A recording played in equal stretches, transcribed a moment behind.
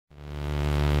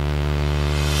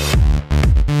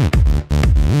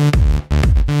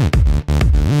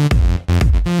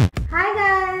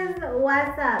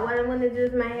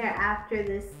after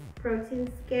this protein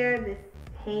scare, this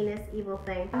heinous evil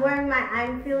thing. I'm wearing my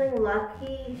I'm Feeling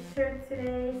Lucky shirt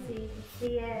today, so you can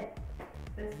see it.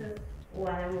 This is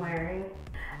what I'm wearing.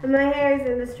 And my hair is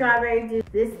in the strawberry juice.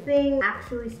 This thing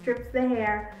actually strips the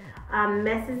hair,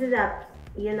 messes it up,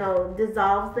 you know,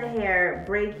 dissolves the hair,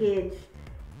 breakage,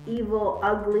 evil,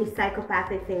 ugly,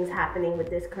 psychopathic things happening with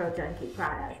this Curl Junkie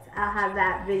product. I'll have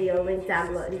that video linked down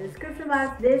below in the description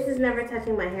box. This is never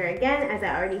touching my hair again, as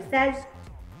I already said.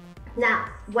 Now,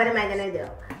 what am I gonna do?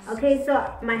 Okay,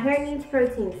 so my hair needs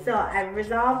protein, so I've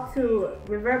resolved to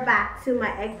revert back to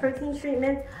my egg protein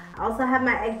treatment. I also have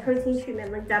my egg protein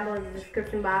treatment linked down below in the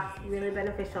description box, really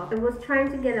beneficial. I was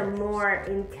trying to get a more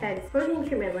intense protein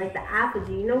treatment like the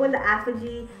Apogee. You know when the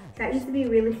Apogee, that used to be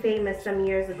really famous some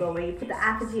years ago, where you put the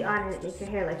Apogee on and it makes your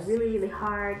hair like really, really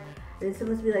hard. And it's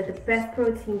supposed to be like the best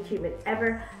protein treatment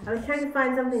ever. I was trying to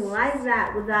find something like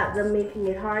that without them making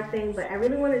it hard thing, but I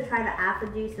really want to try the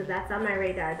Apogee, so that's on my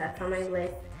radar, that's on my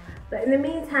list. But in the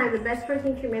meantime, the best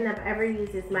protein treatment I've ever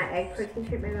used is my egg protein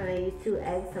treatment, and I use 2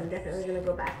 eggs, so I'm definitely going to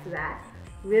go back to that.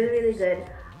 Really, really good.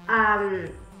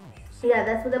 Yeah,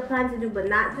 that's what I plan to do, but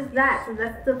not just that. So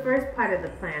that's the first part of the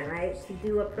plan, right? To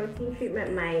do a protein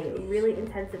treatment, my really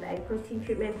intensive egg protein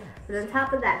treatment. But on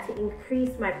top of that, to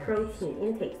increase my protein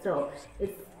intake. So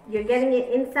you're getting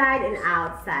it inside and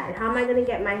outside. How am I going to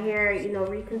get my hair, you know,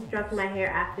 reconstruct my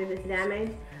hair after this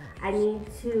damage? I need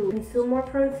to consume more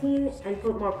protein and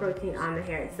put more protein on the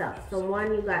hair itself. So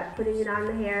one, you got putting it on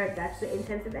the hair. That's the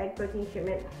intensive egg protein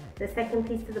treatment. The second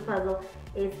piece to the puzzle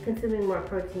is consuming more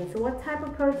protein. So what type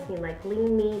of protein? Like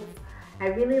lean meats. I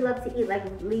really love to eat like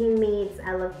lean meats.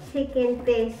 I love chicken,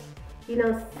 fish, you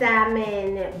know,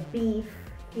 salmon, beef,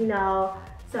 you know.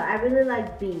 So I really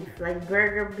like beef, like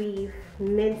burger beef,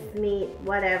 minced meat,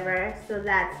 whatever. So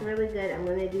that's really good. I'm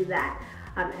gonna do that.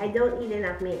 I don't eat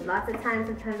enough meat. Lots of times,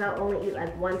 sometimes I'll only eat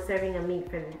like 1 serving of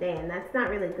meat for the day, and that's not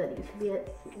really good. You should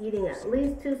be eating at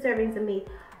least 2 servings of meat,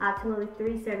 optimally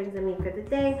 3 servings of meat for the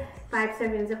day, 5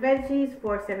 servings of veggies,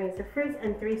 4 servings of fruits,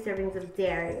 and 3 servings of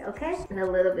dairy, okay? And a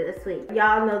little bit of sweet.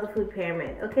 Y'all know the food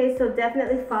pyramid, okay? So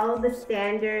definitely follow the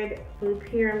standard food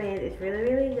pyramid. It's really,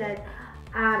 really good.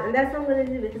 And that's what I'm gonna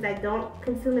do because I don't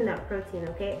consume enough protein,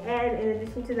 okay? And in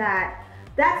addition to that,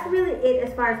 that's really it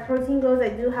as far as protein goes. I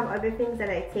do have other things that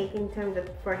I take in terms of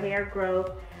for hair growth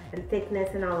and thickness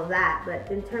and all of that. But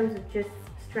in terms of just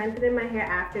strengthening my hair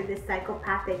after this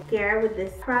psychopathic scare with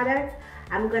this product,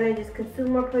 I'm gonna just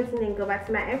consume more protein and go back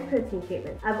to my egg protein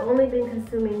treatment. I've only been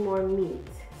consuming more meat.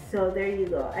 So there you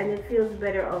go. And it feels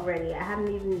better already. I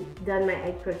haven't even done my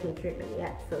egg protein treatment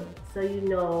yet. So you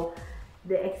know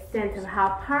the extent of how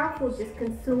powerful just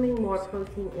consuming more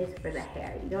protein is for the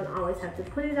hair. You don't always have to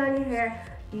put it on your hair.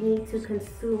 You need to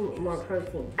consume more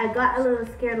protein. I got a little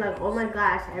scared, like, oh my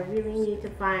gosh, I really need to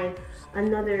find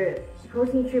another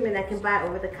protein treatment I can buy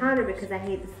over the counter because I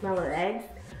hate the smell of eggs.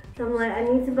 So I'm like, I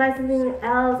need to buy something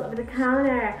else over the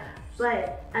counter.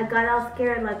 But I got all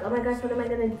scared, like, oh my gosh, what am I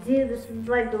gonna do? This is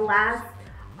like the last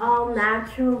all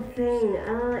natural thing,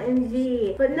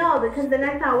 OMG. But no, because then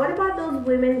I thought, what about those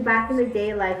women back in the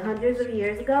day, like hundreds of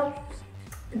years ago?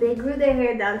 They grew their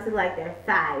hair down to like their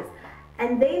thighs,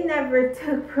 and they never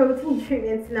took protein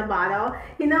treatments in a bottle.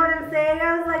 You know what I'm saying?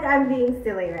 I was like, I'm being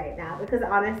silly right now, because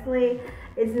honestly,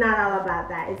 it's not all about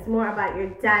that. It's more about your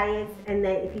diet, and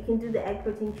then if you can do the egg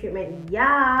protein treatment,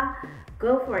 yeah,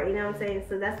 go for it, you know what I'm saying?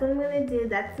 So that's what I'm gonna do.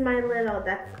 That's my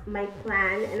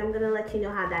plan, and I'm gonna let you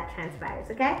know how that transpires,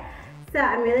 okay? So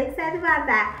I'm really excited about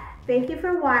that. Thank you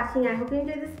for watching. I hope you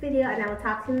enjoyed this video, and I will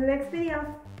talk to you in the next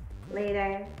video.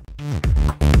 Later.